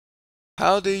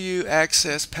How do you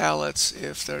access palettes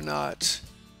if they're not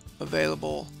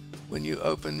available when you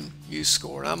open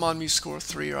MuseScore? I'm on MuseScore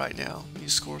 3 right now,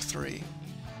 MuseScore 3.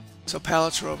 So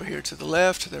palettes are over here to the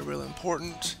left. They're really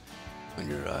important when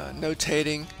you're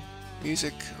notating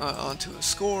music onto a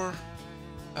score.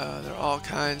 There are all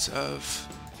kinds of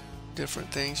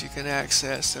different things you can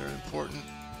access that are important.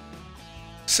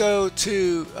 So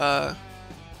to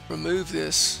remove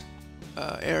this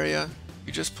area,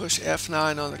 you just push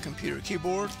F9 on the computer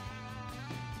keyboard.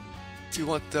 If you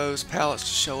want those palettes to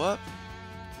show up,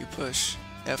 you push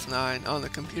F9 on the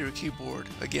computer keyboard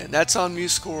again. That's on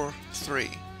MuseScore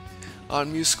 3.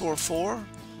 On MuseScore 4,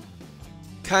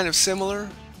 kind of similar.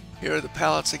 Here are the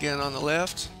palettes again on the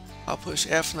left. I'll push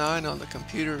F9 on the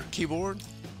computer keyboard.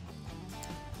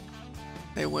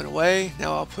 They went away.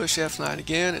 Now I'll push F9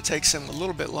 again. It takes them a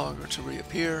little bit longer to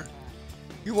reappear.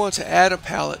 You want to add a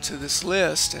palette to this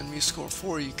list, and MuseScore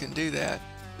 4 you can do that.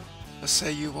 Let's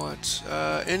say you want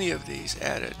any of these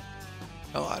added.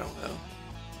 Oh, I don't know.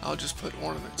 I'll just put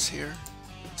ornaments here.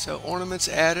 So ornaments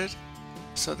added.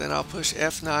 So then I'll push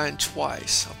F9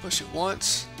 twice. I'll push it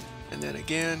once and then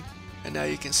again, and now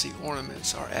you can see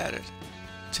ornaments are added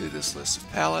to this list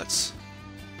of palettes.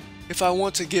 If I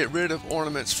want to get rid of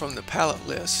ornaments from the palette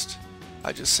list,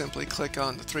 I just simply click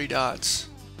on the three dots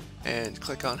and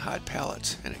click on hide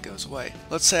palette and it goes away.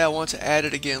 Let's say I want to add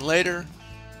it again later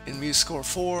in MuseScore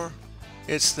 4.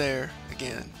 It's there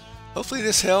again. Hopefully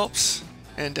this helps,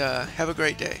 and have a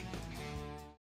great day.